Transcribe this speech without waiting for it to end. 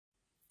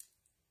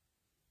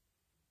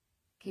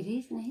Good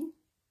evening.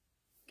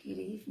 Good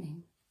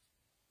evening.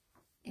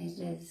 It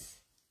is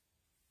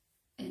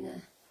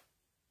Ina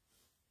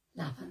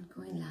Lappin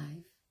going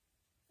live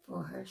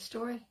for her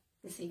story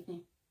this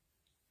evening,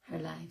 her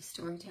live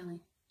storytelling.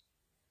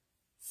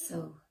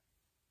 So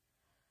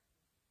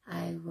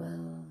I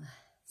will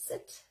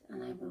sit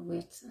and I will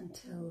wait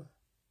until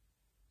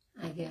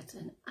I get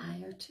an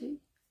eye or two.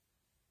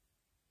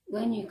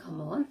 When you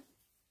come on,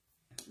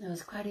 there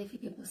was quite a few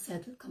people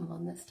said they'll come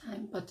on this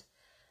time, but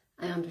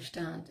I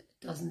understand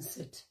it doesn't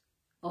suit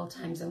all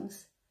time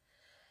zones.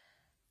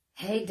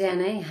 Hey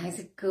Denny, how's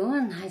it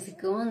going? How's it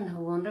going?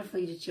 How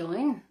wonderful to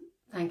join.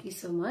 Thank you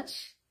so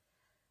much.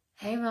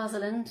 Hey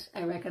Rosalind,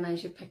 I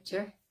recognise your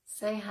picture.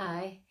 Say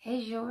hi.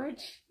 Hey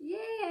George. Yay,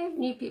 I have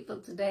new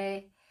people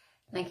today.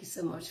 Thank you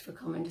so much for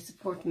coming to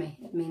support me.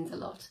 It means a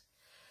lot.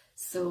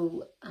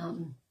 So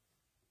I'll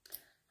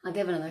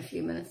give another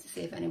few minutes to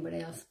see if anybody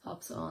else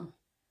pops on.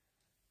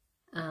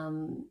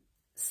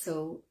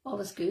 So all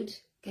is good.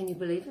 Can you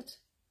believe it?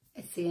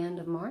 It's the end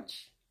of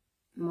March,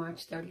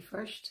 March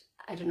 31st.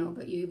 I don't know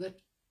about you, but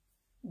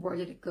where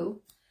did it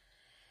go?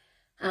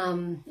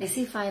 I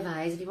see 5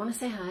 eyes. If you want to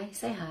say hi,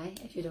 say hi.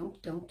 If you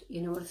don't.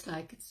 You know what it's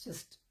like. It's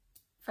just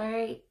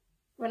very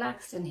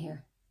relaxed in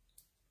here.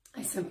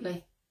 I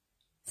simply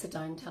sit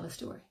down and tell a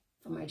story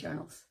from my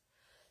journals.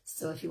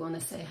 So if you want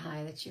to say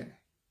hi, that you're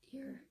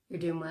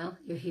doing well,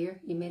 you're here,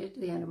 you made it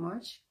to the end of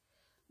March,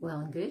 well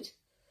and good.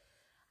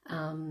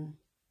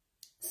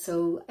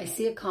 So I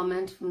see a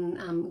comment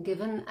from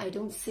Given. I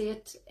don't see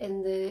it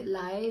in the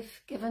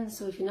live, Given,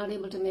 so if you're not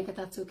able to make it,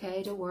 that's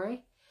okay, don't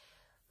worry.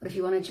 But if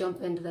you want to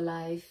jump into the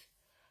live,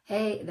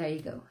 hey, there you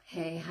go.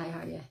 Hey, hi,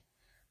 how are you?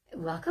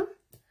 Welcome.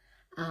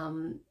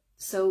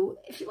 So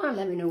if you want to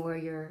let me know where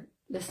you're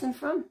listening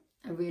from,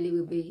 I really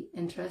would be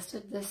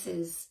interested. This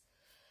is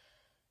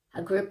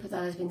a group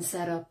that has been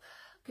set up,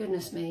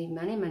 goodness me,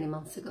 many, many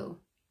months ago.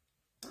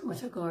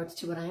 With regards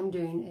to what I'm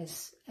doing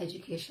is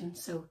education.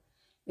 So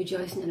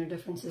rejoicing in our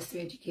differences through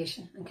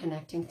education and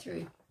connecting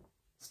through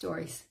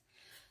stories.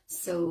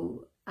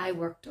 So I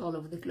worked all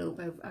over the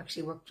globe. I've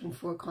actually worked on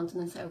 4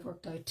 continents. I've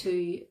worked out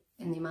 2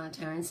 in the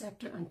humanitarian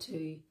sector and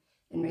 2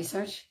 in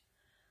research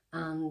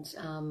and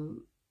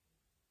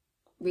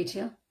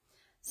retail.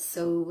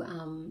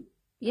 So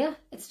yeah,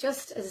 it's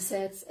just, as I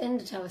said, it's in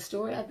to tell a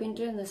story. I've been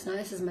doing this now.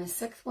 This is my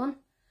 6th one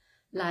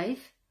live.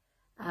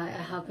 I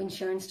have been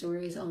sharing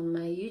stories on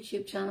my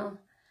YouTube channel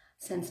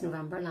since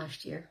November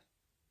last year.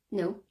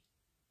 No,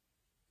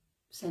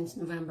 since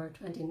November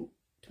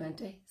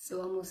 2020.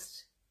 So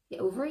almost, yeah,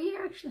 over a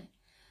year actually.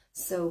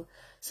 So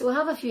I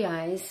have a few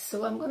eyes.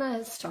 So I'm going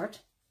to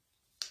start.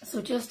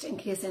 So just in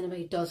case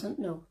anybody doesn't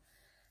know,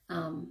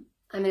 I'm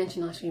an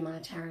international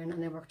humanitarian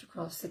and I worked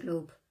across the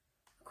globe,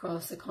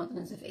 across the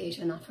continents of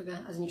Asia and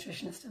Africa as a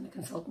nutritionist and a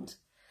consultant.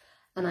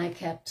 And I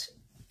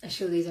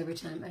show these every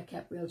time, I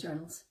kept real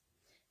journals.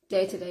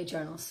 Day-to-day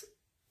journals.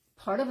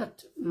 Part of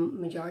it,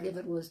 majority of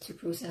it, was to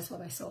process what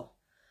I saw.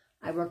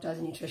 I worked as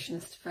a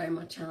nutritionist, very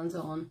much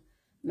hands-on,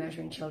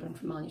 measuring children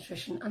for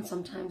malnutrition and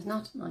sometimes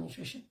not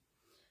malnutrition.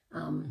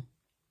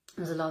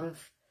 There's a lot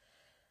of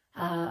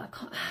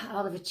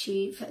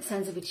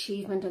sense of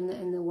achievement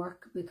in the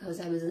work because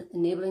I was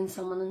enabling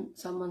someone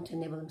to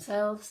enable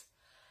themselves.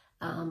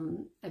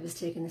 I was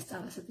taking the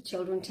status of the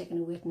children, taking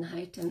a weight and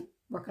height, and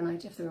working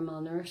out if they were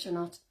malnourished or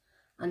not,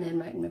 and then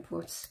writing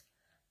reports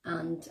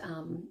and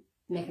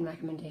making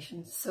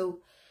recommendations. So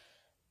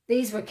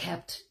these were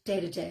kept day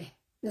to day.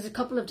 There's a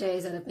couple of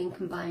days that have been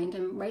combined.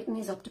 I'm writing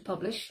these up to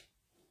publish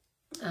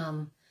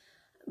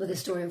with a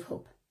story of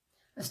hope,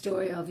 a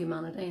story of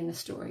humanity and a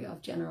story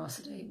of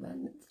generosity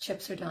when the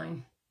chips are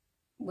down,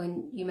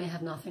 when you may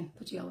have nothing,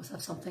 but you always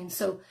have something.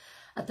 So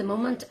at the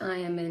moment I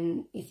am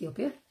in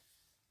Ethiopia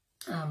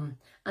and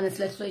it's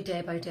literally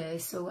day by day.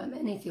 So I'm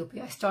in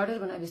Ethiopia. I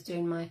started when I was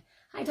doing my,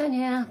 hi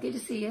Danielle, good to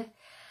see you.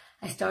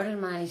 I started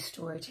my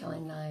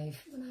storytelling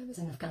live when I was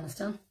in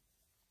Afghanistan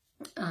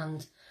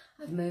and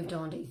I've moved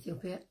on to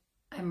Ethiopia.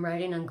 I'm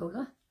writing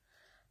Angola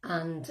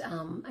and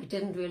I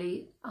didn't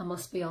really, I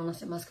must be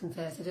honest, I must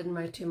confess, I didn't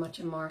write too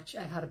much in March.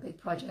 I've had a big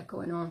project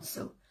going on,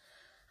 so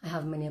I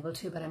haven't been able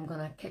to, but I'm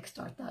going to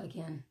kickstart that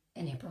again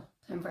in April.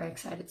 I'm very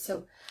excited.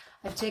 So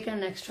I've taken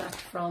an extract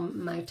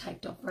from my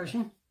typed up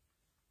version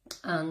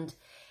and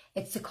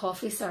it's the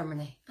coffee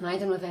ceremony. And I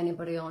don't know if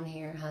anybody on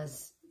here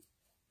has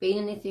been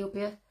in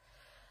Ethiopia,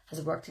 has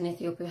worked in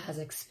Ethiopia, has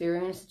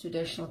experienced the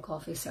traditional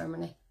coffee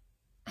ceremony.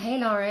 Hey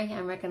Laurie,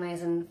 I'm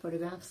recognising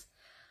photographs.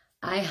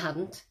 I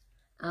hadn't.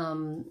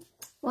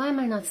 Why am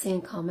I not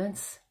seeing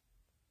comments?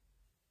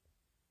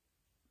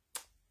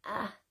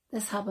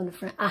 This happened to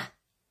friend.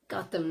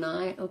 Got them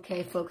now.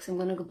 Okay folks, I'm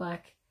going to go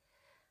back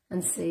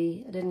and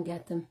see. I didn't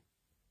get them.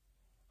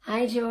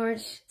 Hi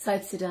George,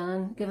 South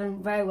Sudan.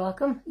 Given, very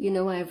welcome. You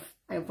know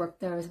I've worked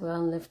there as well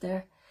and lived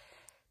there.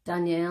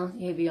 Danielle,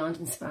 you're beyond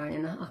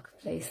inspiring. Oh,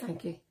 please,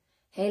 thank you.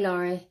 Hey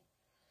Laurie,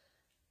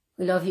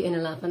 we love you, Ina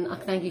Lappin. Oh,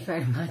 thank you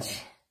very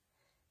much,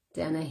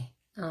 Denny.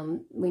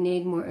 We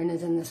need more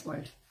Inas in this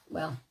world.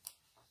 Well,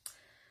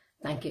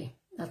 thank you.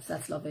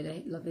 That's lovely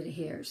to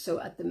hear.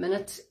 So at the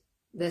minute,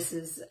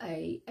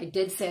 I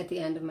did say at the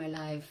end of my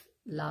live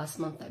last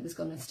month I was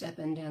going to step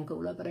into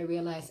Angola, but I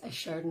realised I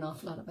shared an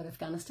awful lot about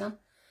Afghanistan.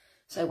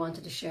 So I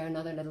wanted to share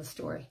another little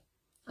story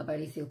about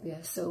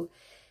Ethiopia. So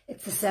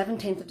it's the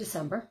 17th of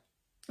December.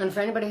 And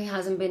for anybody who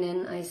hasn't been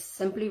in, I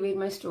simply read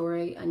my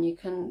story and you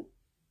can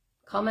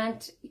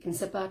comment, you can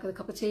sit back with a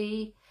cup of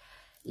tea,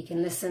 you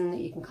can listen,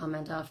 you can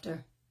comment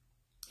after.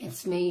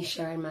 It's me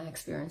sharing my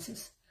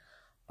experiences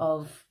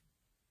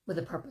with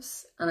a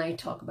purpose. And I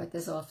talk about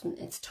this often,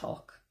 it's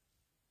talk.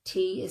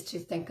 T is to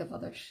think of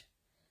others.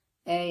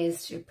 A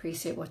is to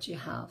appreciate what you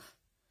have.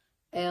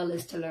 L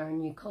is to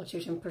learn new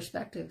cultures and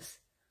perspectives.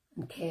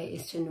 And K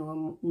is to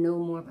know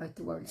more about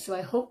the world. So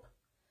I hope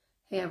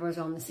whoever is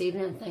on this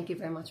evening, and thank you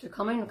very much for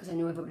coming because I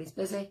know everybody's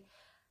busy,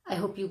 I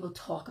hope you will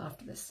talk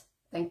after this.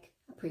 Think,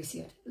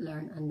 appreciate,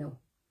 learn and know.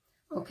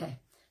 Okay,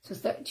 so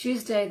it's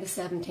Tuesday the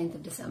 17th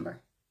of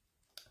December.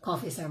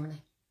 Coffee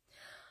ceremony.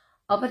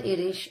 Up at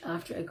 8ish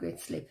after a great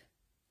sleep.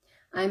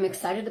 I am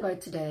excited about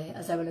today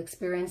as I will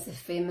experience the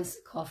famous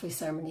coffee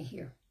ceremony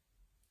here.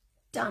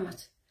 Damn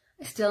it,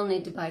 I still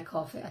need to buy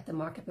coffee at the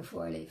market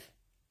before I leave.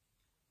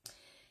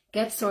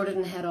 Get sorted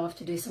and head off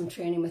to do some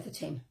training with the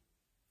team.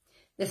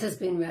 This has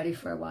been ready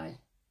for a while.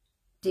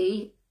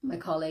 D, my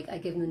colleague, I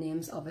give no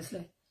names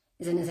obviously,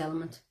 is in his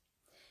element.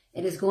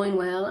 It is going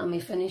well and we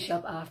finish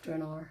up after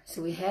an hour,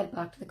 so we head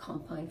back to the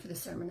compound for the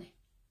ceremony.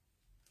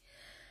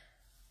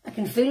 I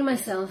can feel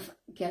myself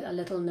get a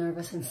little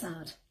nervous and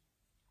sad,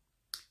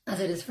 as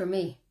it is for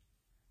me,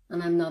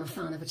 and I'm not a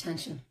fan of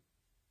attention.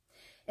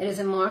 It is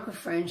a mark of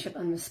friendship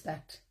and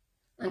respect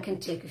and can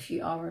take a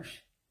few hours.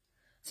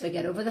 So I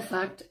get over the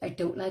fact I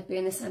don't like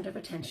being the centre of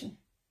attention.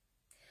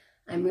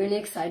 I'm really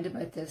excited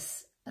about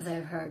this as I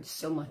have heard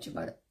so much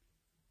about it.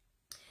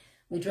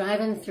 We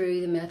drive in through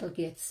the metal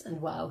gates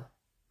and wow,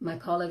 my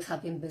colleagues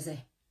have been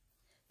busy.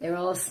 They're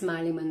all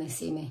smiling when they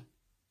see me.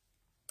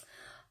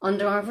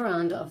 Under our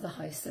veranda of the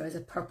house there is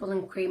a purple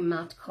and cream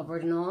mat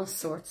covered in all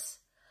sorts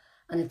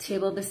and a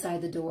table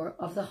beside the door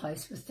of the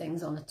house with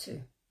things on it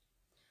too.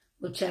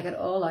 We'll check it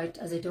all out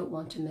as I don't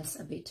want to miss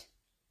a beat.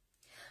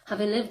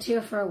 Having lived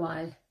here for a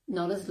while,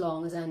 not as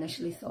long as I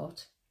initially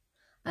thought,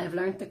 I have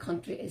learnt the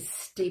country is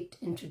steeped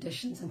in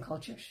traditions and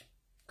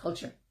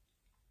culture.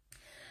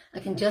 I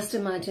can just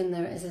imagine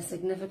there is a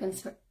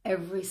significance for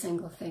every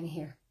single thing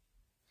here.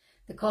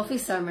 The coffee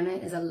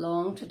ceremony is a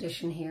long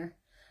tradition here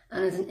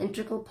and is an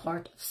integral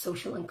part of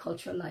social and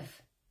cultural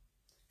life.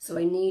 So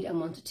I need and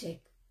want to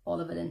take all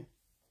of it in.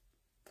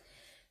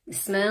 The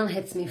smell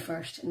hits me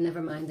first,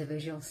 never mind the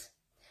visuals.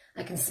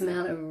 I can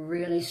smell a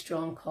really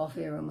strong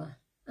coffee aroma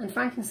and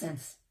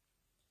frankincense,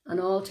 an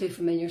all too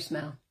familiar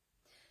smell.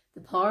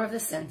 The power of the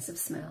sense of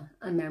smell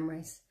and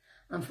memories,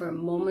 and for a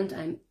moment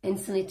I'm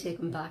instantly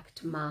taken back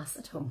to Mass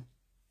at home.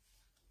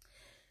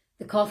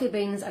 The coffee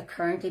beans are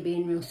currently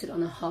being roasted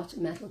on a hot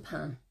metal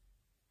pan.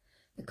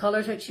 The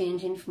colours are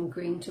changing from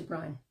green to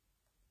brown.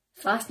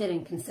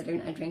 Fascinating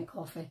considering I drink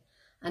coffee.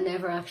 I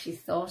never actually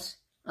thought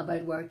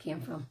about where it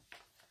came from.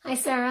 Hi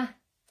Sarah!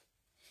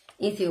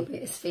 Ethiopia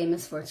is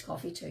famous for its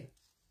coffee too.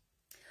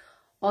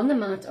 On the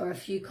mat are a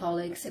few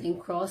colleagues sitting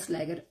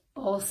cross-legged,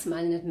 all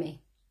smiling at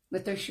me,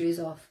 with their shoes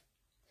off.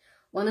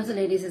 One of the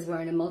ladies is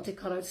wearing a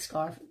multicoloured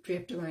scarf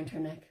draped around her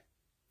neck.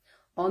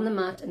 On the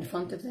mat in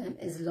front of them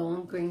is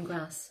long green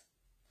grass,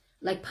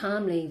 like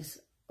palm leaves,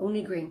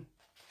 only green,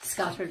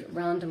 scattered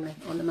randomly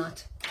on the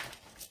mat.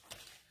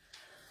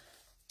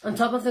 On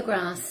top of the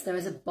grass there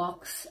is a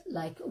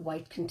box-like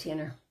white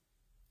container,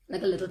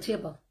 like a little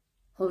table,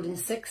 holding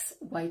 6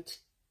 white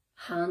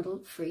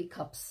handle-free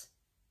cups.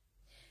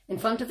 In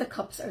front of the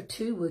cups are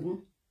 2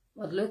 wooden,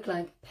 what look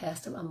like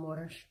pestle and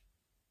mortars.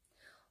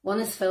 One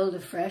is filled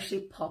with freshly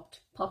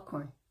popped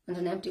popcorn and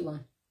an empty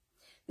one.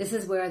 This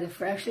is where the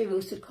freshly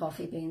roasted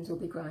coffee beans will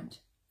be ground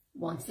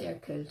once they are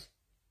cooled.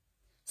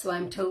 So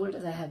I'm told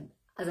as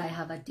I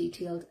have a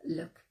detailed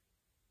look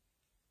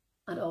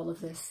at all of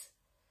this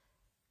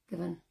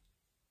given.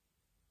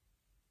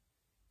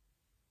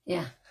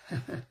 Yeah,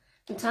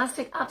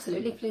 fantastic,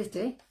 absolutely, please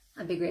do.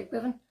 That'd be great,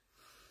 Given.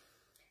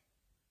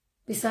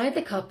 Beside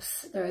the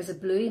cups there is a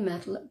blue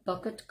metal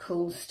bucket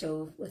coal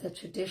stove with a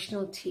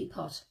traditional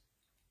teapot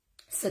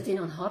sitting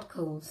on hot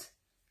coals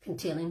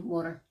containing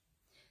water.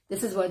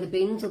 This is where the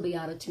beans will be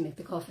added to make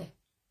the coffee.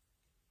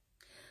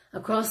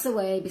 Across the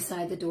way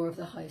beside the door of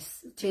the house,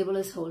 the table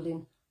is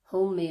holding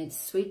homemade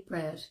sweet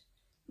bread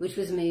which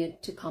was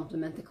made to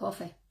complement the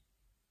coffee.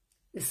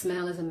 The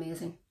smell is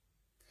amazing.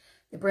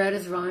 The bread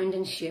is round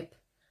in shape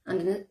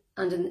and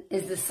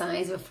is the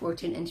size of a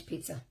 14-inch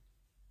pizza.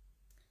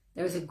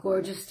 There is a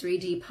gorgeous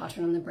 3D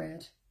pattern on the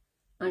bread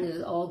and it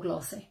is all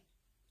glossy.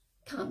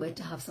 Can't wait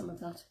to have some of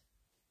that.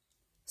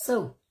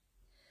 So,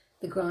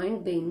 the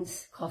ground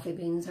beans, coffee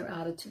beans, are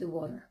added to the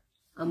water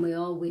and we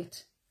all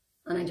wait,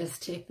 and I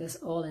just take this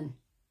all in.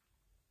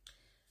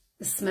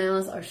 The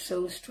smells are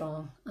so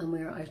strong and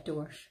we are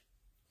outdoors.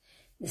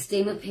 The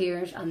steam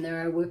appears and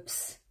there are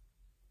whoops.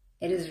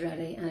 It is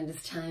ready and it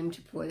is time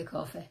to pour the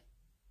coffee.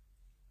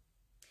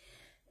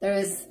 There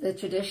is the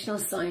traditional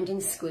sounding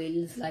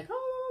squeals like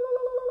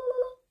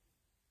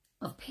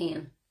of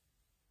pain.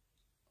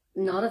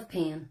 Not of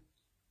pain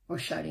or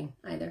shouting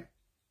either,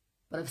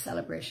 but of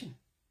celebration.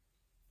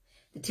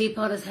 The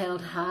teapot is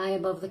held high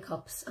above the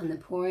cups, and the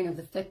pouring of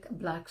the thick,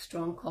 black,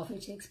 strong coffee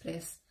takes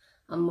place,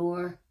 and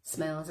more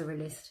smells are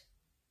released.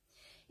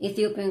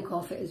 Ethiopian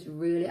coffee is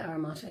really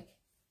aromatic,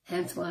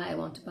 hence why I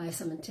want to buy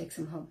some and take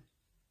some home.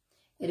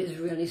 It is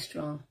really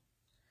strong,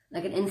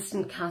 like an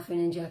instant caffeine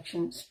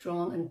injection,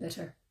 strong and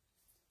bitter.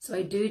 So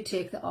I do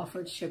take the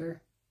offered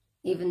sugar,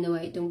 even though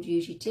I don't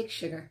usually take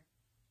sugar,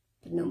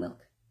 but no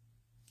milk.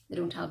 They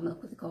don't have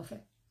milk with the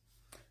coffee.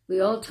 We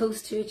all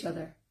toast to each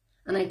other,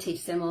 and I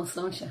teach them all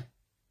sláinte.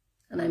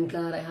 And I'm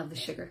glad I have the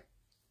sugar.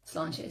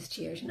 Sláinte is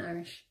cheers in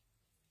Irish.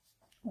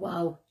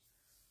 Wow,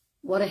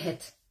 what a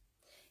hit.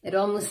 It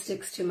almost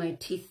sticks to my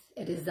teeth.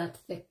 It is that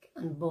thick,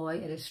 and boy,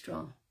 it is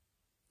strong.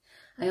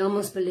 I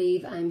almost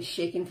believe I'm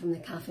shaking from the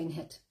caffeine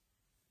hit.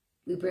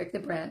 We break the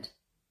bread,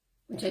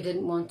 which I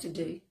didn't want to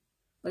do,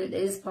 but it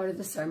is part of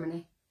the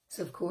ceremony,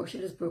 so of course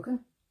it is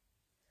broken.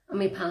 And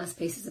we pass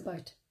pieces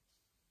about.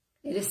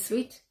 It is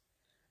sweet,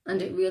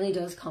 and it really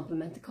does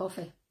complement the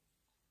coffee.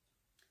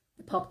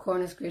 The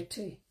popcorn is great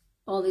too.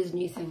 All these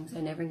new things I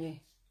never knew.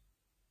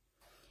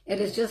 It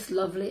is just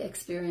lovely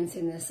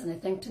experiencing this, and I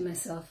think to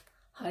myself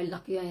how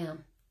lucky I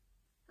am.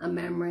 A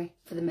memory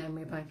for the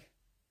memory bank.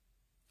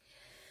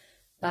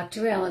 Back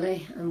to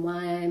reality and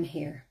why I am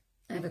here.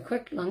 I have a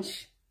quick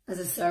lunch, as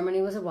the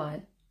ceremony was a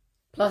while.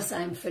 Plus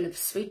I am full of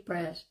sweet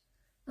bread,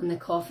 and the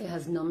coffee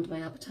has numbed my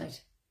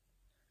appetite.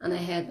 And I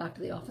head back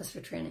to the office for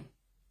training.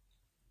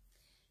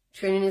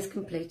 Training is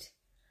complete,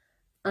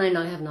 and I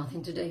now have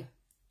nothing to do.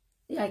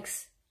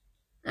 Yikes.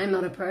 I'm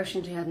not a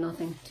person to have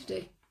nothing to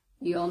do.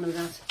 You all know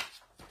that.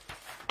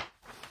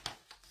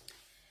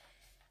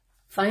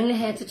 Finally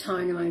head to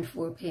town around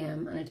 4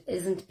 p.m. and it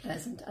isn't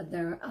pleasant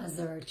as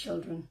there are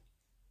children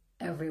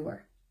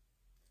everywhere.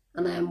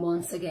 And I am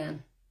once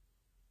again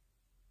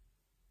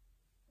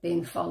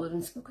being followed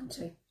and spoken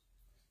to.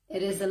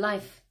 It is the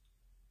life,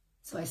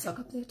 so I suck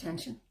up the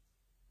attention.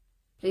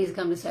 Please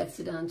come to South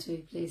Sudan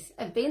too, please.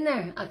 I've been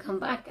there, I'll come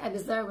back. I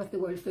was there with the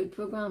World Food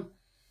Programme,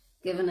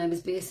 given I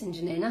was based in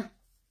Geneva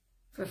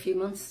for a few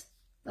months.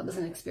 That was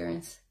an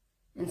experience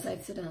in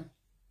South Sudan.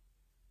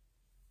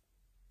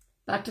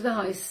 Back to the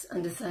house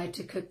and decide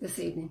to cook this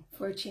evening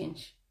for a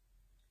change.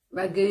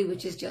 Ragu,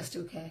 which is just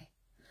okay.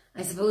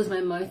 I suppose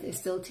my mouth is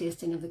still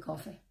tasting of the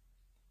coffee.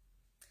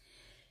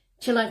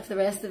 Chill out for the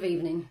rest of the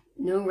evening.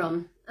 No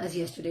run, as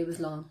yesterday was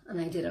long and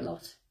I did a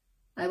lot.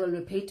 I will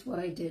repeat what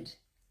I did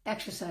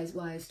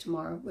exercise-wise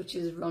tomorrow, which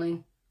is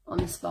running on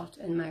the spot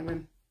in my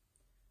room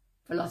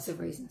for lots of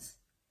reasons.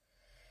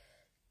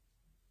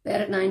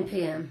 Bed at 9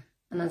 p.m.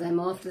 and as I'm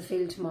off to the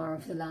field tomorrow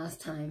for the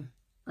last time,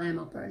 I am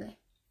up early.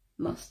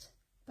 Must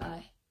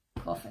buy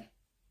coffee.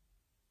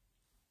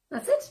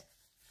 That's it.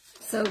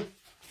 So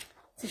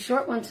it's a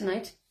short one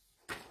tonight.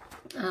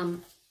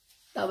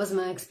 That was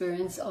my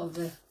experience of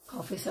the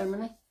coffee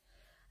ceremony.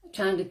 I'm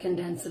trying to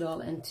condense it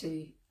all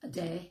into a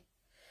day.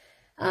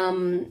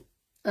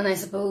 And I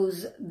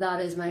suppose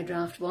that is my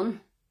draft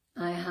one.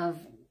 I have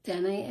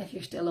Denny, if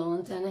you're still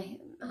on,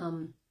 Denny.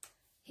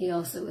 He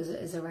also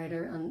is a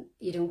writer, and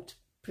you don't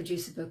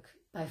produce a book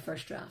by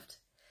first draft.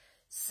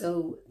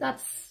 So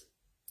that's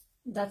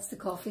the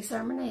coffee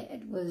ceremony.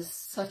 It was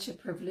such a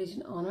privilege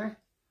and honour.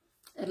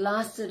 It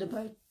lasted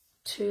about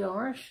 2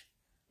 hours.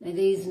 Now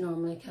these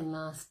normally can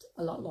last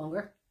a lot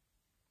longer.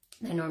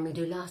 They normally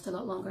do last a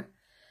lot longer.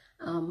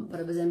 But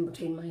it was in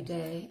between my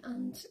day,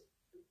 and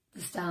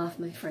the staff,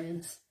 my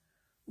friends,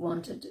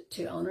 wanted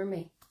to honour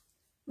me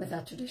with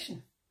that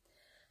tradition.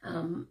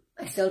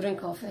 I still drink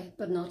coffee,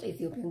 but not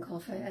Ethiopian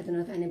coffee. I don't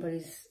know if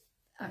anybody's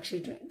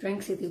actually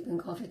drinks Ethiopian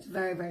coffee. It's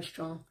very, very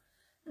strong,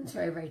 and it's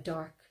very, very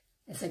dark.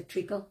 It's like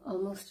treacle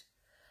almost.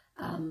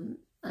 And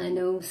I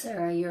know,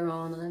 Sarah, you're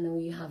on, and I know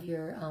you have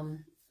your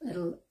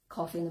little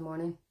coffee in the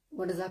morning.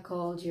 What is that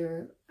called?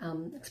 Your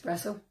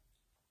espresso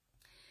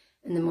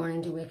in the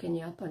morning to waken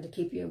you up and to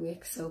keep you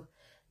awake. So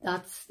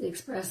that's the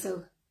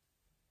espresso.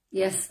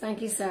 Yes,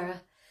 thank you,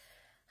 Sarah.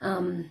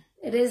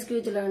 It is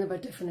good to learn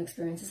about different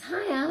experiences.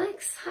 Hi,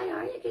 Alex. How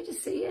are you? Good to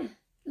see you.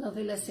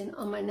 Lovely listening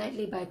on my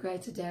nightly bike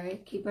ride to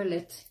Derry. Keep her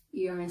lit.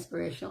 You are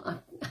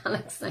inspirational.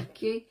 Alex,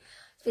 thank you.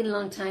 It's been a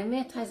long time,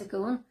 mate. How's it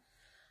going?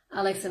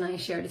 Alex and I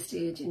shared a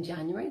stage in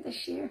January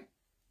this year.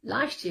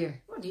 Last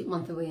year. What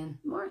month are we in?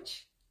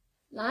 March.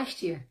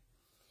 Last year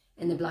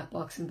in the Black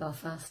Box in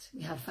Belfast.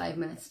 We had 5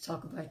 minutes to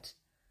talk about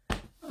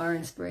our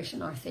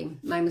inspiration, our theme.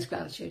 Mine was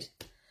gratitude.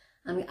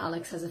 And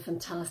Alex has a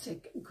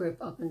fantastic group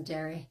up in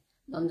Derry,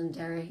 London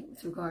Derry,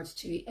 with regards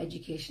to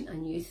education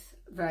and youth,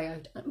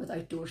 with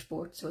outdoor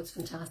sport. So it's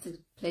fantastic.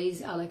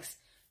 Please, Alex,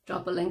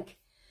 drop a link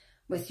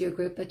with your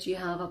group that you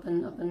have up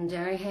in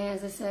Derry. Hey,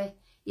 as I say,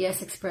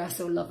 yes,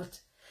 espresso, love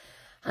it.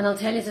 And I'll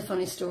tell you a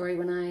funny story.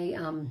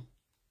 When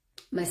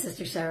my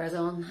sister Sarah's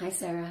on. Hi,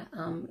 Sarah.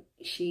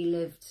 She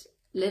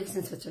lives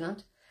in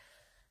Switzerland.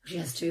 She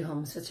has 2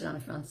 homes, Switzerland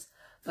and France.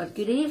 But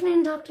good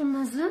evening, Dr.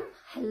 Muslim.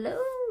 Hello.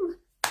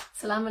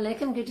 Assalamu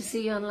alaikum. Good to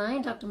see you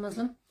online, Dr.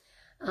 Muslim.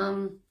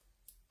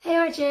 Hey,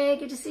 RJ.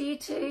 Good to see you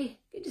too.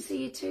 Good to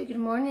see you too. Good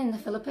morning in the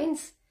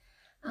Philippines.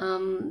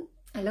 Hello,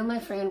 my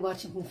friend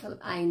watching from the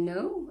Philippines.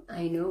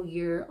 I know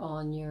you're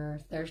on your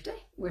Thursday.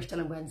 We're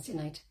still on Wednesday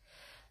night.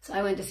 So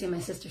I went to see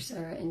my sister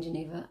Sarah in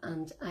Geneva,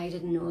 and I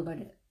didn't know about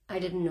it. I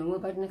didn't know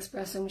about an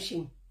espresso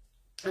machine.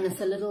 And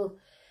it's a little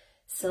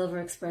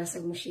silver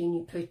espresso machine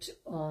you put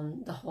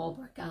on the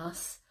Hallmark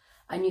gas,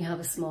 and you have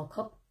a small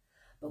cup.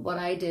 But what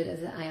I did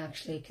is I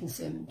actually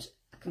consumed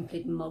a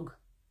complete mug,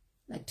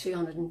 like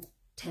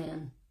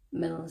 210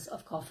 mils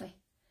of coffee.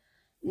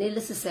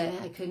 Needless to say,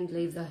 I couldn't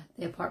leave the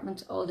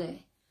apartment all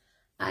day.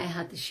 I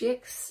had the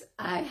shakes.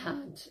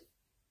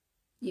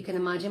 You can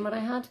imagine what I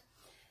had.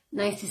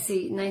 Nice.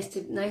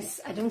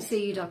 I don't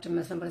see you, Dr.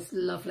 Muslim, but it's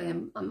lovely.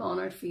 I'm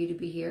honoured for you to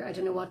be here. I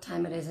don't know what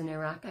time it is in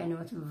Iraq. I know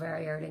it's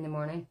very early in the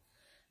morning.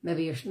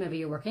 Maybe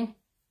you're working.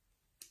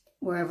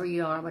 Wherever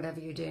you are, whatever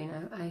you're doing,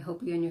 I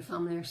hope you and your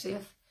family are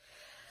safe.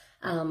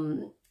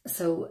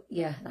 So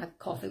yeah, that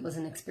coffee was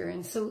an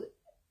experience. So,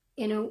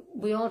 you know,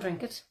 we all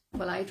drink it.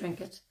 Well, I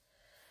drink it.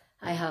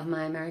 I have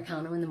my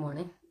Americano in the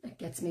morning. It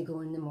gets me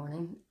going in the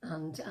morning,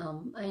 and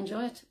I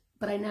enjoy it.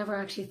 But I never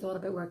actually thought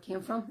about where it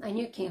came from. I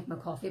knew it came from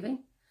a coffee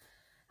bean,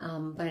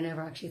 but I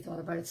never actually thought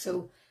about it.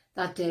 So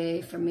that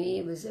day for me,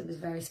 it was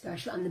very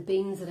special. And the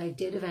beans that I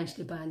did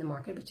eventually buy in the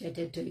market, which I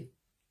did do,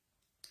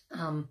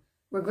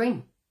 were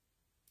green,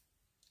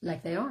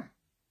 like they are.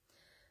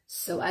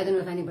 So I don't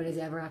know if anybody's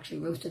ever actually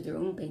roasted their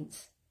own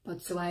beans,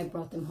 but so I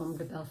brought them home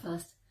to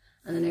Belfast,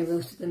 and then I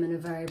roasted them in a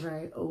very,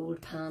 very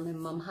old pan my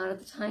mum had at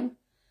the time.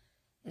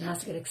 It has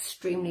to get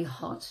extremely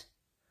hot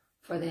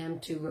for them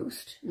to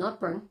roast, not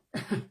burn,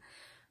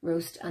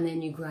 roast, and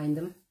then you grind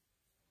them.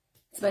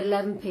 It's about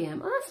 11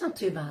 p.m. Oh, that's not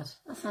too bad.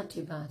 That's not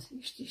too bad.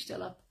 You're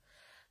still up.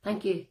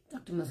 Thank you,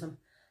 Dr. Muslim.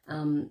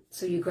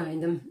 So you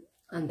grind them,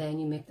 and then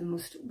you make the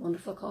most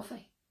wonderful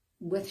coffee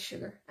with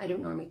sugar. I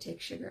don't normally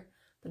take sugar,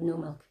 but no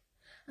milk.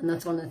 And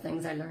that's one of the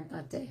things I learned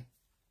that day.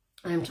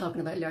 I'm talking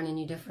about learning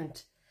new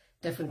different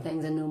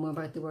things and know more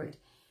about the word.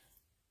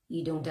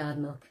 You don't add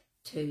milk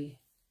to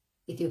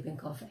Ethiopian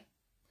coffee.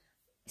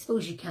 I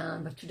suppose you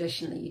can, but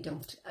traditionally you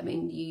don't. I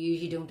mean, you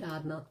usually don't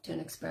add milk to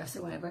an espresso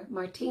or whatever.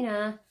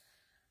 Martina,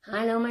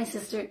 hello, my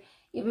sister.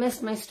 You've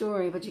missed my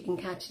story, but you can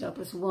catch it up.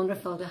 It's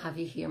wonderful to have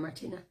you here,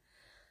 Martina.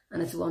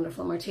 And it's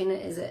wonderful. Martina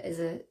is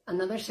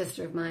another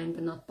sister of mine,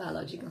 but not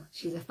biological.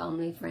 She's a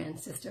family friend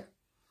sister.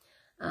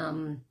 I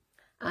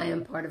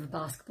am part of a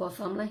basketball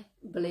family,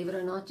 believe it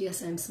or not.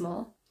 Yes, I'm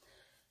small.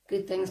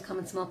 Good things come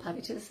in small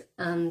packages.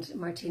 And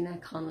Martina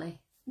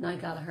Conley, now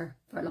Gallagher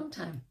for a long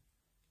time,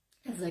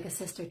 is like a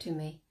sister to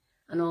me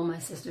and all my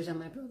sisters and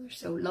my brothers.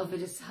 So lovely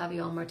just to have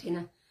you on,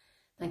 Martina.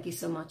 Thank you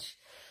so much.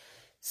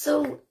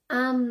 So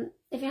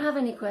if you have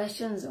any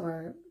questions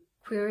or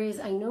queries,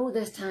 I know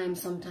this time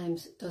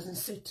sometimes doesn't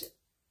suit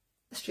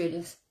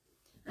Australia's.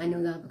 I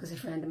know that because a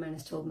friend of mine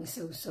has told me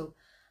so. So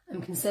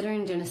I'm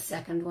considering doing a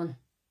second one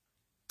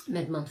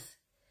mid-month.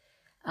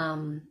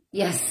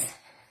 Yes,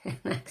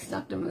 next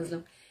Dr.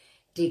 Muslim.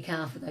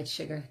 Decaf without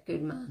sugar.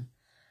 Good man.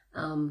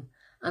 And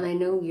I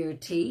know your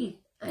tea.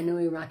 I know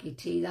Iraqi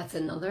tea. That's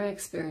another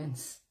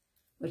experience,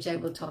 which I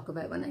will talk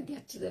about when I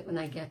get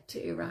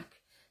to Iraq.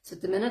 So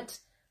at the minute,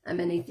 I'm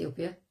in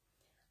Ethiopia.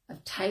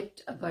 I've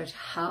typed about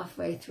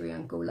halfway through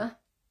Angola,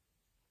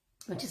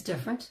 which is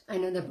different. I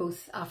know they're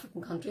both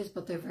African countries,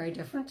 but they're very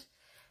different.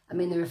 I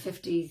mean, there are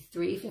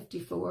 53,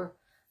 54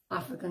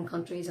 African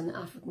countries on the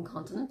African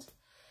continent.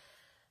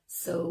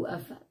 So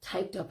I've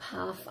typed up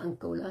half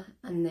Angola,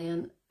 and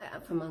then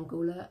from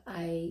Angola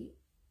I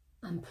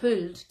am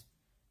pulled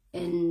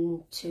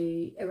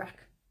into Iraq.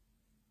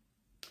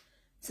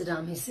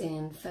 Saddam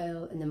Hussein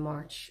fell in the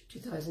March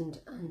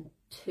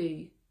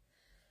 2002.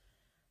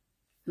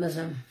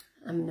 Muslim,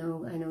 I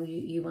know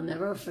you will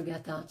never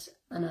forget that.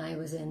 And I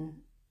was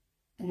in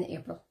the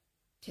April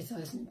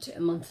 2002, a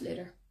month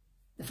later,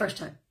 the first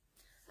time.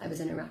 I was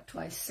in Iraq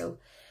twice. So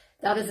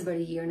that is about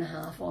a year and a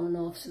half on and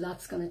off. So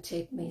that's going to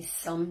take me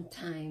some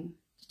time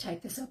to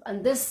type this up.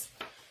 And this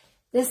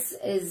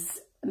is,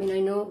 I mean,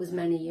 I know it was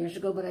many years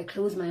ago, but I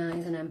close my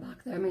eyes and I'm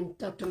back there. I mean,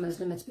 Dr.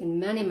 Muslim, it's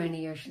been many,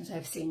 many years since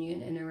I've seen you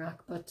in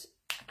Iraq, but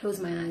I close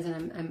my eyes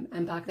and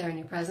I'm back there in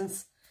your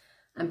presence.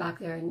 I'm back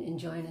there and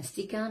enjoying a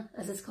stikan,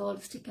 as it's called,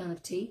 a stikan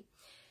of tea.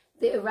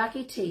 The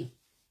Iraqi tea,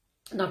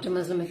 Dr.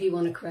 Muslim, if you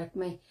want to correct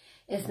me,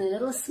 is in a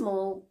little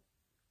small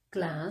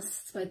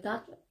glass. It's about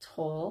that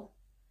tall.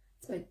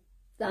 It's about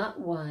that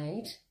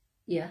wide.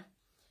 Yeah.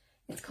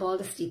 It's called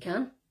a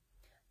stikan,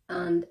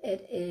 and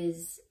it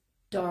is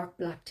dark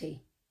black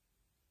tea.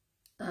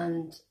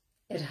 And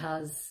it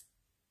has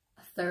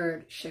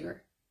 1/3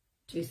 sugar,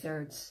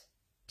 2/3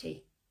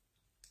 tea.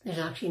 There's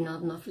actually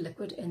not enough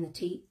liquid in the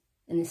tea,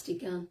 in the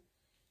stikan,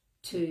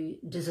 to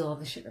dissolve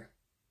the sugar.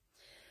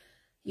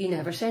 You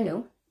never say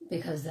no,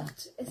 because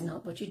that is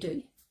not what you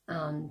do.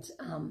 And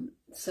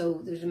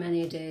so there's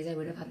many days I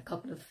would have had a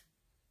couple of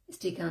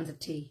stikans of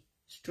tea,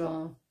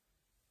 strong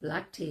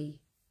black tea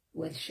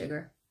with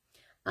sugar.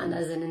 And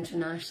as an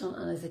international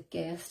and as a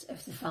guest,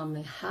 if the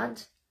family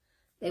had,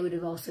 they would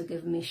have also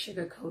given me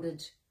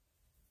sugar-coated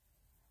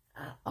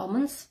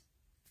almonds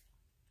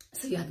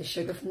So you had the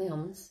sugar from the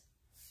almonds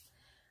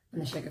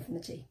and the sugar from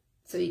the tea.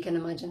 So you can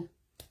imagine,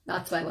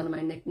 that's why one of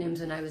my nicknames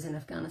when I was in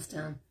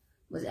Afghanistan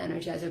was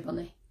Energizer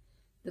Bunny,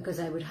 because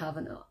I would have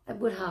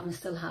and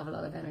still have a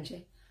lot of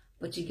energy.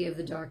 But you give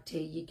the dark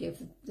tea, you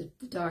give the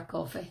dark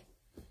coffee,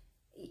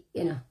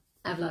 you know,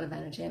 I have a lot of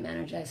energy. I'm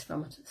energized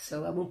from it.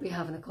 So I won't be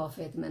having a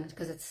coffee at the minute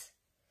because it's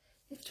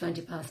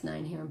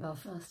 9:20 here in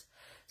Belfast.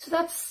 So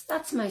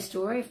that's my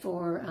story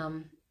for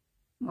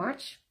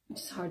March, which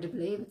is hard to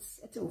believe.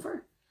 It's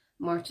over.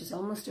 March is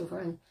almost over,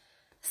 and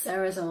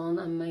Sarah's on,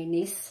 and my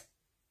niece,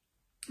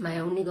 my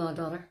only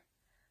goddaughter,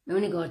 my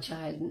only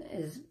godchild,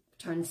 is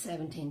turned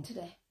 17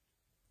 today.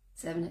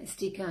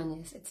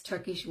 Stikanyas. It's a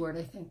Turkish word,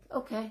 I think.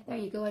 Okay, there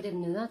you go. I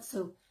didn't know that.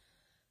 So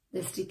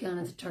the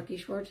stikan is a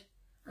Turkish word,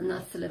 and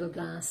that's the little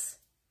glass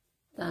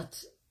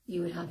that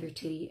you would have your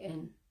tea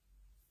in.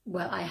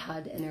 Well, I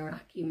had in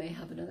Iraq. You may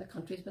have in other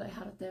countries, but I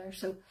had it there.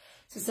 So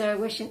Sarah,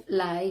 wishing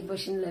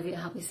Olivia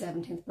a happy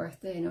 17th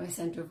birthday. You know, I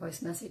sent her a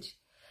voice message.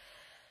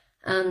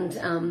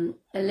 And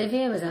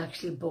Olivia was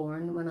actually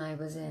born when I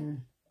was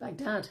in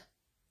Baghdad.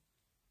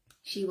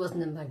 She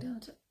wasn't in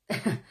Baghdad.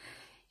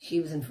 She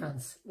was in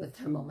France with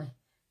her mummy,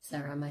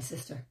 Sarah, my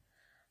sister.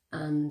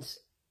 And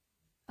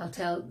I'll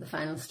tell the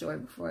final story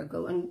before I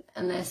go. And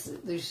unless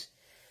there's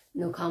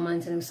no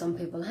comments, I know some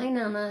people, hi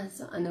Nana,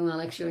 I know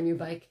Alex, you're on your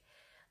bike.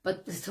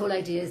 But this whole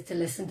idea is to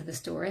listen to the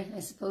story,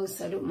 I suppose.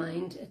 So I don't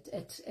mind.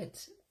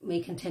 It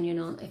may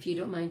continue on if you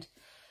don't mind.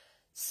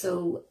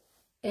 So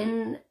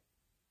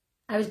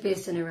I was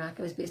based in Iraq.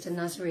 I was based in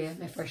Nasiriyah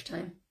my first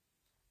time,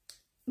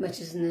 which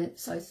is in the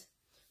south,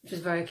 which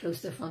was very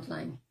close to the front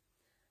line.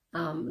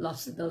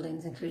 Lots of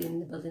buildings, including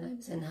the building I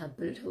was in, had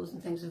bullet holes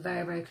and things.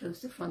 Very, very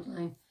close to the front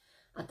line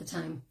at the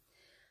time.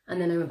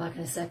 And then I went back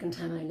in a second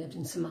time and I lived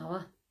in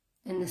Samawa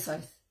in the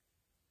south.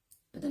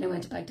 But then I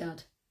went to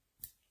Baghdad.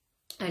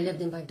 I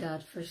lived in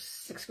Baghdad for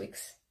 6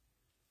 weeks.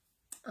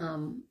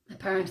 My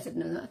parents didn't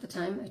know that at the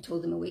time. I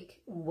told them a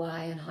week.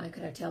 Why and how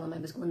could I tell them I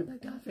was going to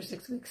Baghdad for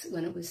 6 weeks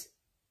when the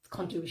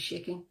country was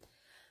shaking?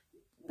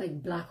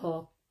 Like Black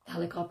Hawk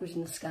helicopters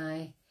in the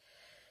sky,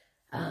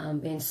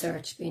 being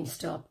searched, being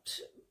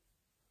stopped,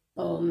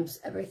 bombs,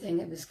 everything.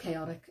 It was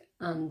chaotic,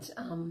 and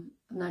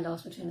I've now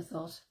lost my train of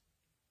thought.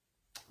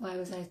 Why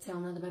was I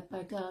telling that about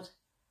Baghdad?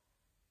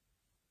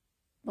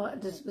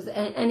 But was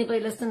anybody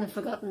listening have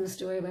forgotten the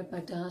story about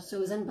Baghdad? So I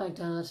was in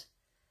Baghdad,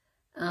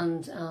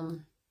 and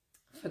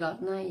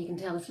forgotten now. You can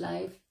tell it's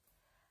live.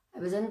 I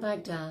was in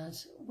Baghdad.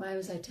 Why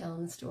was I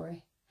telling the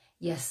story?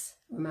 Yes,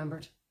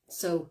 remembered.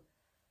 So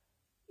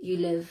you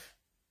live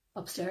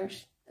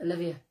upstairs.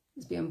 Olivia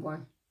was being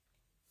born.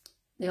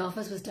 The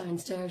office was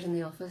downstairs in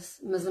the office.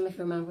 Muslim, if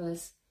you remember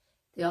this.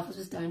 The office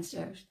was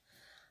downstairs.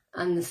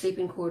 And the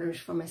sleeping quarters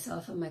for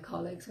myself and my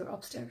colleagues were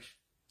upstairs.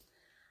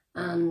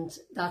 And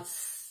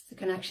that's the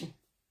connection.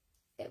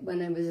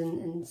 When I was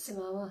in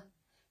Samawa.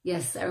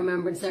 Yes, I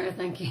remembered, Sarah,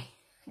 thank you.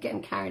 I'm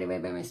getting carried away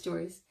by my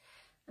stories.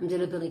 I'm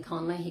doing a Billy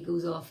Connolly. He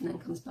goes off and then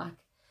comes back.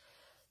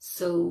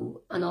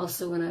 So, and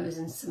also when I was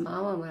in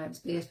Samawa, when I was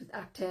based with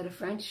ACTED, a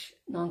French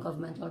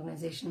non-governmental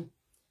organisation,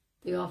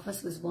 the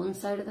office was one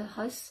side of the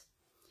house,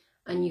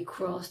 and you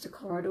crossed a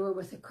corridor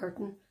with a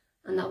curtain,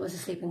 and that was the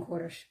sleeping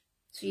quarters.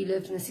 So you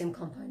lived in the same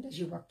compound as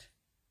you worked.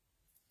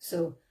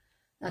 So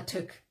that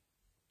took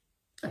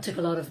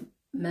a lot of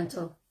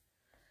mental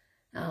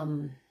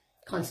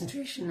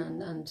concentration,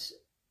 and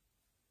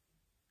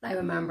I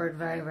remembered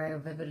very, very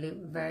vividly,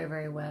 very,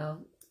 very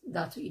well.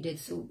 That's what you did.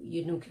 So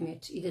you had no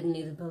commute. You didn't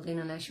leave the building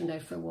unless you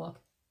went out for a walk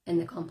in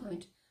the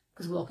compound,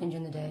 because walking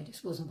during the day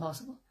just wasn't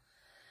possible.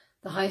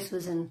 The house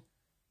was in,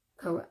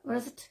 what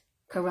is it?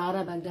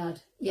 Karada,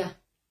 Baghdad. Yeah,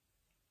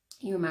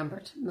 you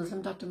remembered.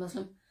 Muslim, Dr.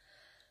 Muslim.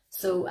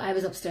 So I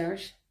was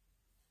upstairs,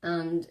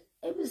 and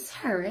it was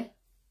hairy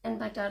in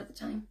Baghdad at the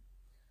time.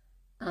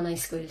 And I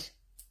squealed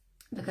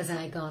because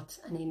I got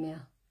an email.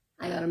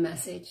 I got a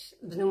message.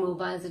 There was no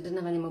mobiles. I didn't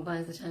have any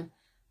mobiles at the time.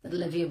 That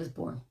Olivia was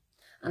born.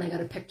 And I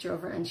got a picture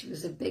of her, and she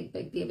was a big,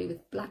 big baby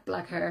with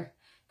black hair.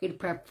 Good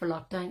prep for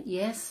lockdown.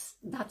 Yes,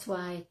 that's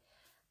why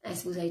I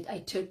suppose I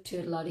took to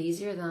it a lot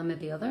easier than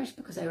maybe others,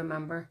 because I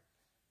remember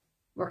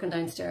working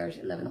downstairs,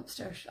 living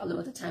upstairs, although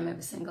at the time I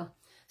was single.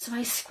 So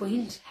I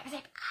squealed. I was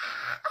like,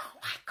 oh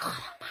my God,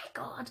 oh my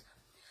God.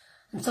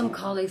 And some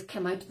colleagues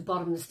came out to the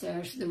bottom of the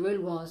stairs. The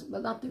rule was,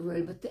 well, not the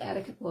rule, but the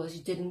etiquette was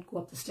you didn't go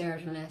up the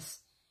stairs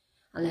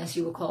unless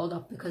you were called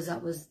up, because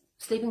that was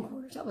sleeping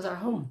quarters. That was our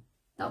home.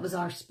 That was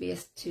our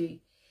space to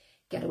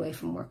get away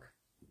from work.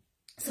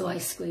 So I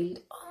squealed,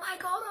 oh my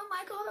God, oh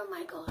my God, oh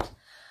my God.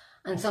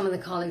 And some of the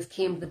colleagues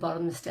came to the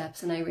bottom of the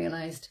steps, and I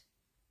realised,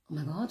 oh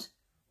my God,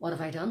 what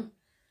have I done?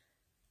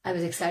 I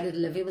was excited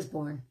Olivia was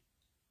born,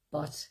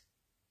 but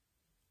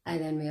I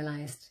then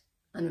realised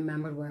and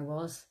remembered where I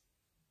was.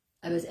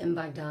 I was in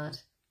Baghdad,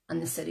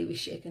 and the city was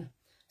shaking.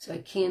 So I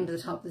came to the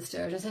top of the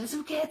stairs and I said, it's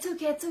okay, it's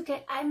okay, it's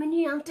okay. I'm a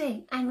new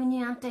auntie, I'm a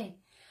new auntie.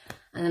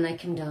 And then I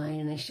came down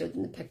and I showed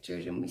them the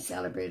pictures, and we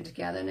celebrated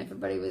together, and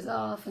everybody was,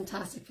 oh,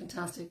 fantastic,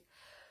 fantastic.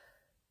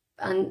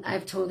 And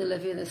I've told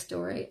Olivia this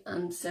story,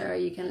 and Sarah,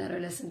 you can let her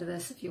listen to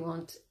this if you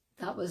want.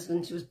 that was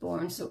when she was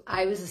born. So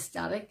I was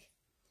ecstatic,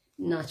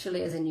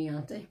 naturally, as a new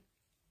auntie,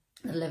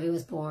 that Olivia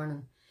was born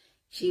and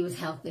she was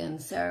healthy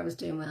and Sarah was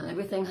doing well.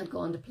 Everything had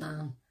gone to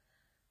plan.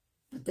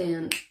 But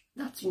then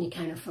that's when you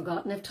kind of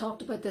forgot. And I've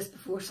talked about this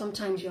before.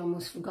 Sometimes you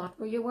almost forgot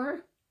where you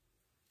were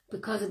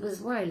because it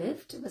was where I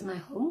lived. It was my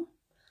home.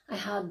 I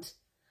had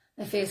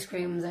my face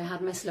creams, I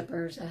had my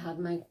slippers, I had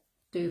my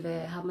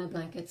duvet, I had my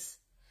blankets.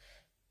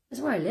 It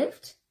was where I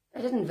lived.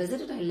 I didn't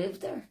visit it, I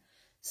lived there.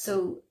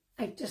 So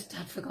I just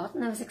had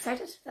forgotten. I was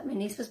excited that my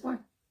niece was born.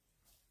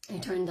 I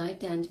turned out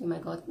then to be my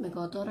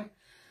goddaughter.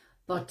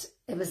 But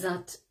it was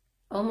that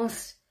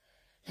almost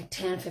like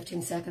 10,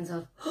 15 seconds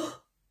of,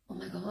 oh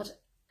my God,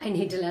 I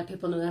need to let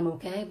people know that I'm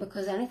okay,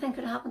 because anything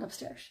could have happened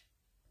upstairs.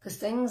 Because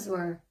things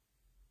were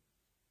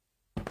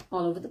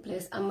all over the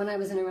place. And when I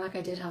was in Iraq,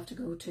 I did have to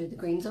go to the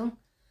green zone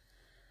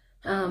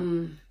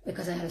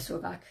because I had a sore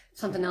back.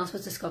 Something else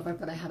was discovered,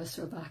 but I had a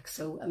sore back.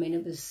 So, I mean,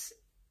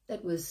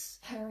 it was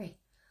hairy.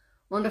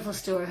 Wonderful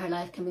story, how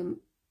life can be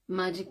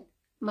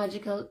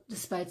magical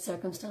despite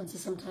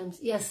circumstances sometimes.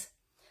 Yes,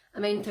 I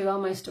mean, through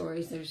all my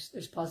stories,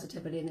 there's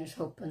positivity and there's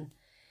hope. And,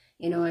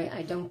 you know,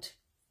 I don't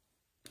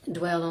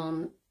dwell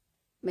on,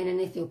 I mean, in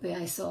Ethiopia,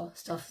 I saw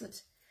stuff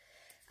that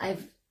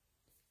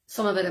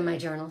some of it in my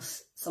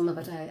journals, some of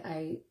it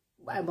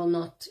I will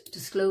not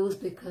disclose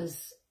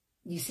because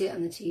you see it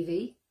on the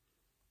TV.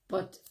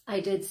 But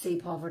I did see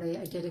poverty.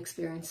 I did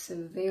experience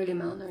severely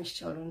malnourished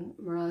children,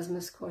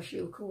 marasmus,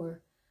 kwashiorkor,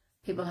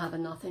 people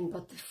having nothing.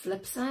 But the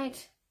flip side,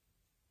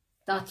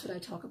 that's what I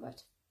talk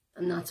about.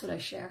 And that's what I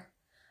share.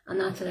 And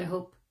that's what I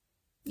hope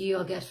you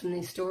all get from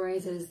these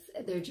stories, is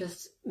they're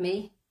just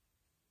me,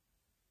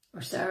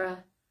 or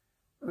Sarah,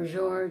 or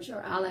George,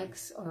 or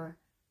Alex, or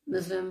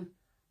Muslim,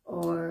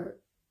 or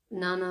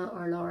Nana,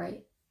 or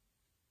Laurie,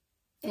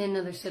 in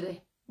another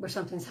city where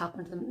something's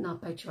happened to them,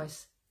 not by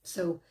choice.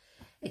 So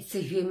it's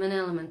the human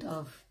element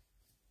of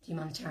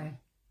Humanitarian.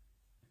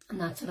 And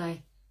that's what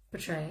I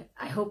portray.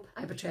 I hope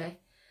I portray.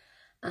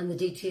 And the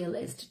detail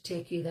is to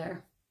take you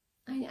there.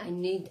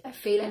 I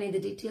feel I need the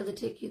detail to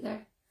take you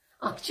there.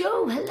 Oh,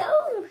 Joe,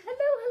 hello.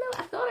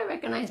 I thought I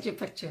recognised your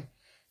picture.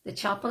 The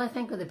chapel, I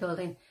think, or the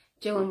building.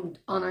 Joe, I'm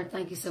honoured.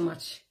 Thank you so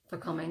much for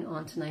coming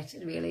on tonight.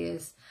 It really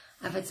is.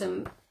 I've had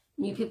some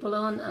new people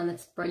on and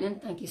it's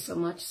brilliant. Thank you so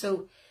much.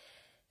 So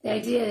the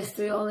idea is,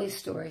 through all these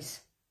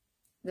stories,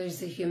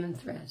 there's a human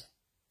thread.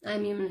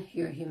 I'm human,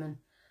 you're human.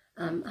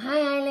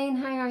 Hi Eileen,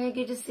 how are you?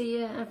 Good to see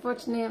you.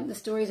 Unfortunately, the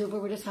story's over.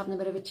 We're just having a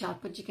bit of a chat,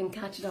 but you can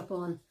catch it up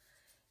on,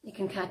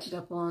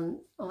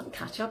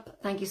 catch up.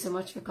 Thank you so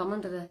much for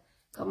coming to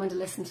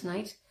listen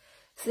tonight.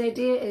 So the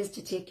idea is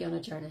to take you on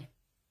a journey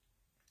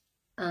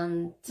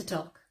and to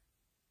talk.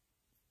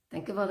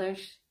 Think of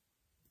others,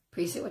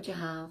 appreciate what you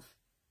have,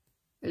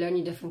 learn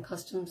your different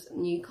customs,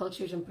 new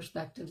cultures and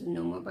perspectives, and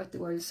know more about the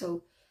world.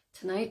 So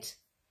tonight,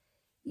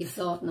 you've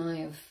thought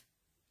now of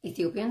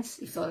Ethiopians,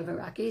 you've thought of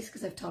Iraqis,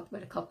 because I've talked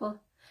about a couple.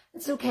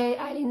 It's okay,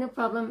 Eileen, no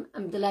problem.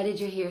 I'm delighted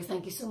you're here.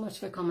 Thank you so much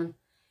for coming.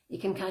 You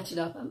can catch it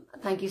up.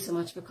 Thank you so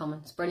much for coming.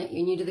 It's brilliant.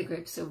 You're new to the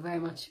group, so very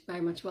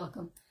much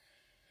welcome.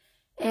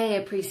 I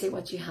appreciate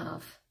what you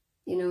have.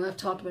 You know, I've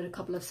talked about a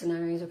couple of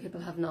scenarios where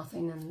people have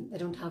nothing and they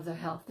don't have their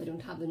health, they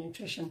don't have the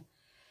nutrition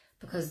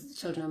because the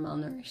children are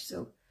malnourished.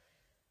 So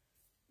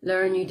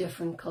learn new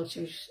different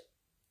cultures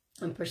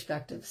and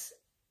perspectives.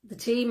 The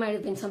tea might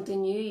have been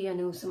something new. I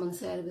know someone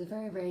said it was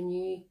very, very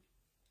new.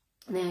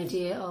 And the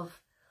idea of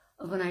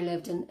when I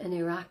lived in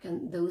Iraq,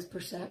 and those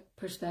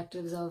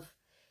perspectives of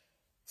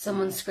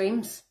someone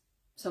screams,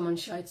 someone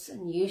shouts,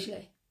 and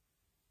usually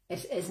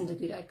it isn't a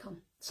good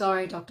outcome.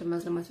 Sorry, Dr.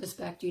 Muslim, with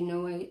respect. You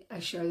know I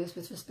share this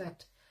with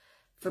respect.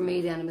 For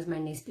me, then, it was my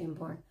niece being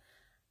born.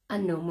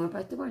 And know more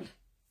about the world.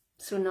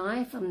 So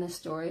now, from this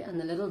story and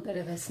a little bit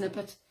of a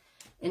snippet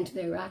into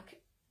the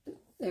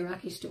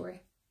Iraqi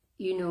story,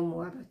 you know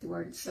more about the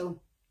world.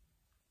 So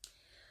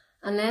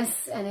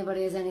unless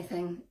anybody has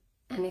anything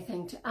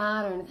to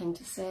add or anything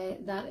to say,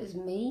 that is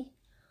me.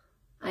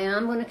 I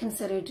am going to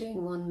consider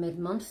doing one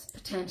mid-month,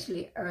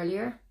 potentially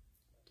earlier.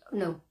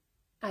 No,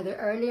 either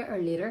earlier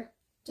or later,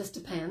 just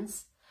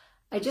depends.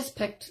 I just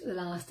picked the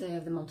last day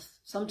of the month.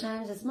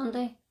 Sometimes it's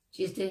Monday,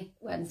 Tuesday,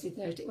 Wednesday,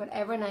 Thursday,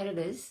 whatever night it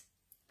is,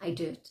 I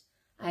do it.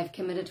 I've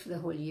committed for the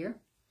whole year,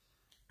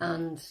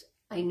 and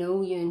I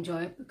know you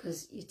enjoy it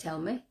because you tell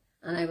me,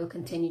 and I will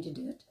continue to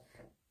do it.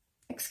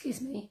 Excuse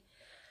me.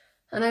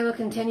 And I will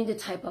continue to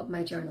type up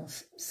my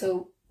journals.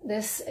 So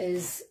this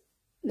is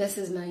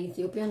my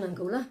Ethiopian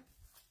Angola.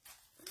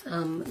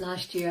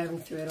 Last year I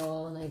went through it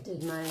all, and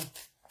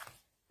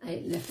I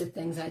lifted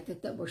things out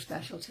that were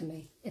special to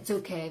me. It's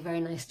okay,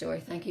 very nice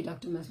story. Thank you,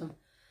 Dr. Muslim.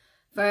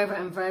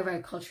 I'm very,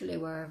 very culturally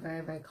aware,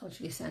 very, very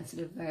culturally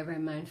sensitive, very, very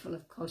mindful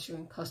of culture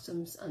and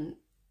customs, and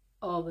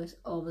always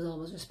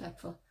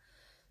respectful.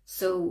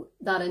 So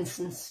that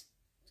instance,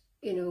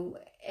 you know,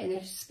 in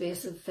a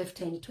space of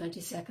 15 to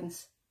 20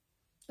 seconds,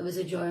 it was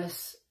a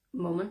joyous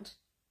moment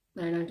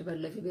when I learned about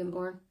Olivia being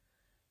born.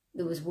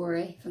 There was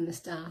worry from the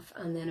staff,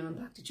 and then I went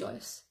back to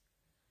joyous.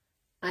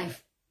 I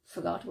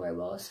forgot where I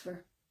was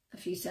for a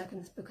few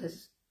seconds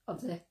because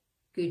of the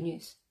good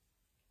news.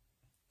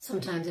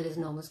 sometimes it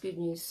isn't always good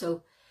news.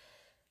 So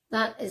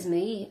that is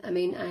me. I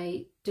mean,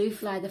 I do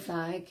fly the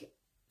flag.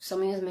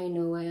 Some of you may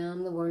know I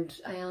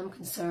am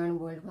Concerned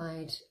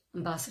Worldwide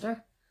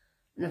Ambassador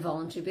on a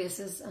voluntary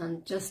basis.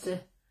 And just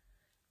to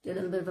do a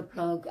little bit of a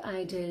plug,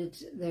 I did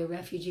the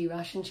Refugee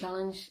Ration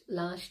Challenge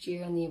last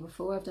year and the year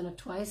before. I've done it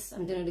twice.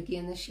 I'm doing it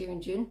again this year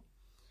in June,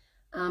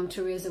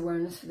 to raise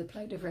awareness for the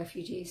plight of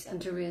refugees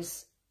and to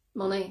raise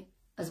money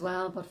as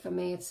well. But for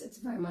me, it's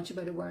very much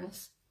about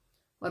awareness.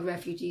 What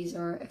refugees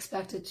are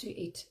expected to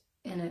eat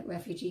in a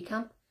refugee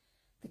camp.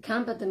 The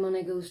camp that the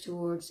money goes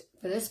towards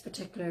for this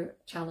particular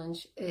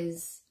challenge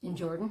is in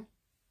Jordan.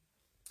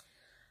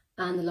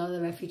 And a lot of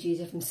the refugees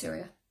are from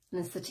Syria.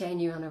 And it's the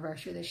 10-year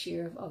anniversary this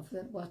year of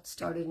what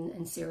started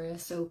in Syria.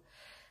 So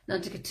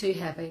not to get too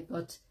heavy,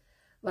 but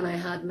when I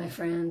had my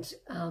friend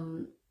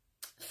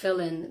fill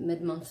in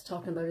mid-month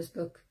talking about his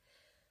book,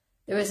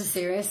 there is a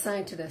serious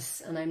side to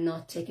this, and I'm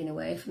not taking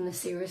away from the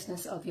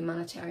seriousness of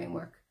humanitarian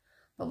work.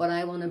 But what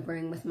I want to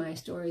bring with my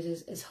stories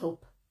is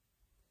hope.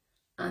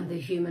 And the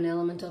human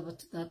element of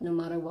it, that no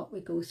matter what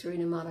we go through,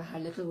 no matter how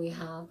little we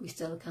have, we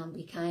still can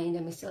be kind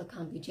and we still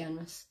can be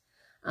generous.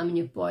 And when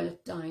you boil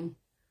it down,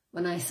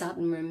 when I sat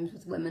in rooms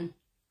with women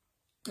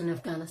in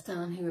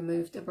Afghanistan who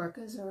removed their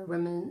burqas, or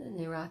women in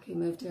Iraq who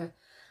moved their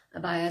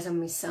abayas, and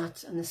we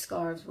sat and the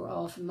scarves were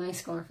off, and my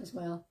scarf as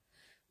well.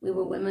 We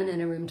were women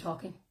in a room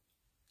talking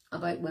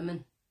about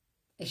women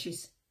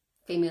issues,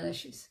 female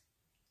issues,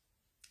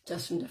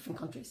 just from different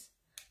countries.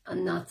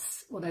 And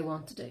that's what I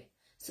want to do.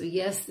 So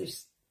yes,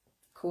 there's,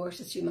 of course,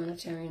 it's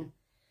humanitarian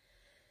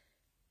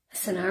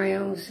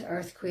scenarios,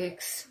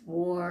 earthquakes,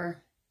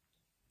 war,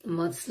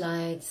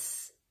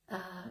 mudslides,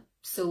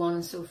 so on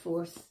and so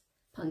forth,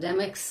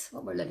 pandemics,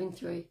 what we're living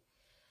through.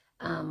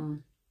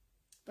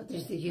 But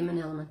there's the human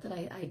element that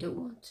I don't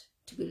want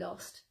to be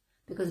lost,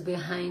 because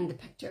behind the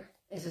picture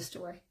is a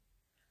story,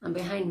 and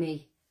behind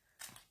me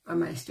are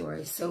my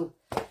stories. So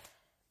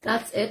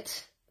that's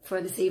it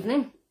for this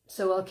evening.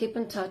 So I'll keep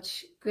in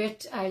touch.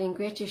 Great, Eileen,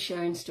 great you're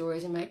sharing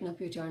stories and writing up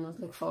your journals.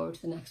 Look forward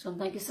to the next one.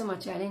 Thank you so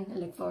much, Eileen. I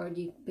look forward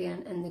to you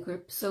being in the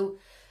group. So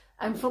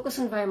I'm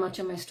focusing very much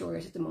on my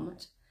stories at the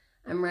moment.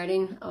 I'm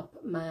writing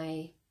up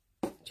my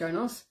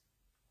journals.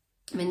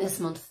 I mean, this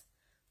month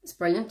is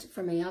brilliant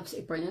for me,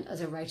 absolutely brilliant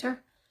as a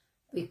writer,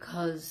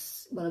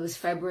 because, well, it was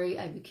February,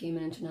 I became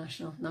an #1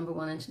 international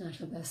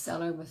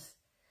bestseller with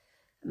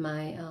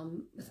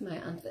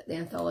the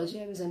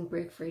anthology I was in,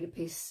 Break Free to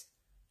Peace,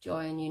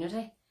 Joy and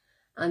Unity.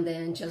 And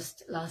then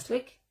just last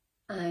week,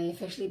 I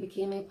officially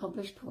became a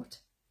published poet.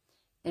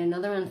 In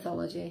another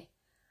anthology,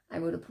 I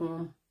wrote a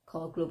poem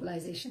called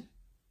Globalization,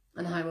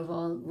 and how we've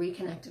all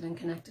reconnected and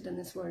connected in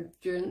this world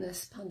during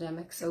this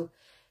pandemic. So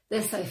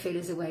this, I feel,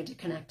 is a way to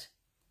connect.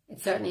 It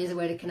certainly is a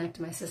way to connect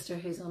to my sister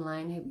who's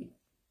online, who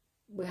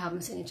we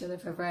haven't seen each other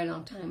for a very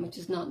long time, which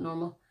is not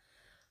normal.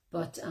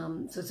 But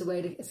so it's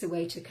a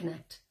way to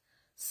connect.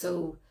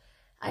 So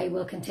I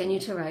will continue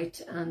to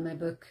write, and my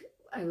book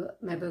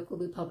will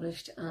be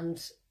published,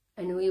 and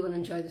I know you will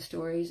enjoy the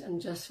stories,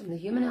 and just from the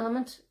human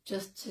element,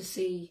 just to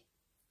see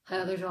how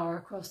others are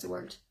across the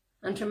world,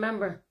 and to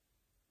remember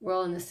we're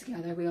all in this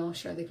together, we all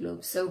share the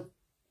globe. So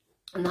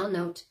on that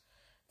note,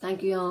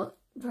 thank you all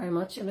very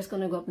much. I'm just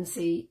going to go up and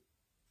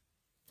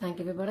thank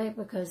everybody,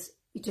 because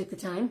you took the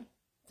time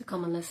to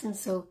come and listen.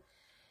 So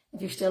if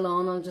you're still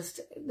on,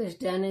 there's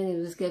Denny,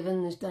 there's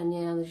Given, there's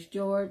Danielle, there's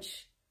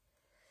George,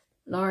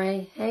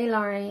 Laurie, hey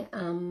Laurie,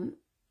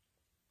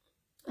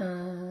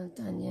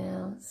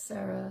 Danielle,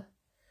 Sarah,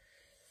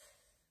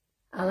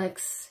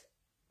 Alex,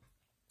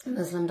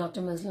 Muslim,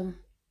 Dr. Muslim,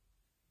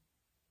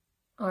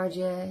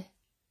 RJ,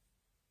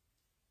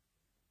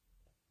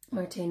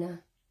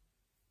 Martina,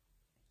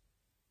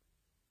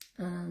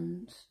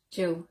 and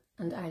Joe,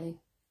 and Eileen.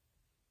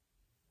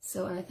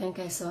 So, and I think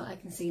I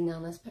can see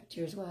Nana's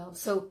picture as well.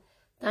 So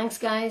thanks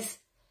guys,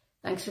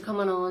 thanks for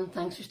coming on,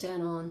 thanks for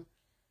staying on.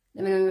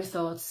 Let me know your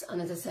thoughts, and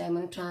as I say, I'm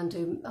going to try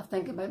and I'll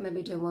think about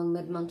maybe doing one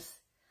mid-month,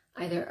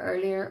 either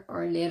earlier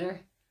or later,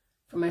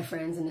 for my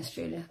friends in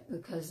Australia,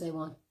 because they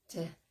want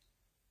to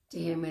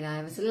hear me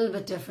live. It's a little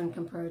bit different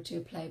compared to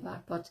a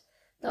playback, but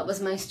that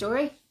was my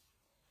story.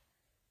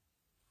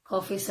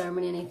 Coffee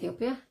ceremony in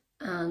Ethiopia,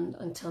 and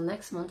until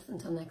next month,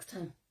 until next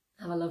time,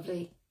 have a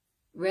lovely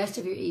rest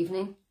of your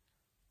evening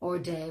or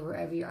day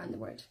wherever you are in the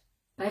world.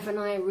 Bye for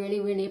now. I really,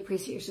 really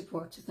appreciate your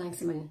support, so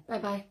thanks a million. Bye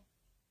bye.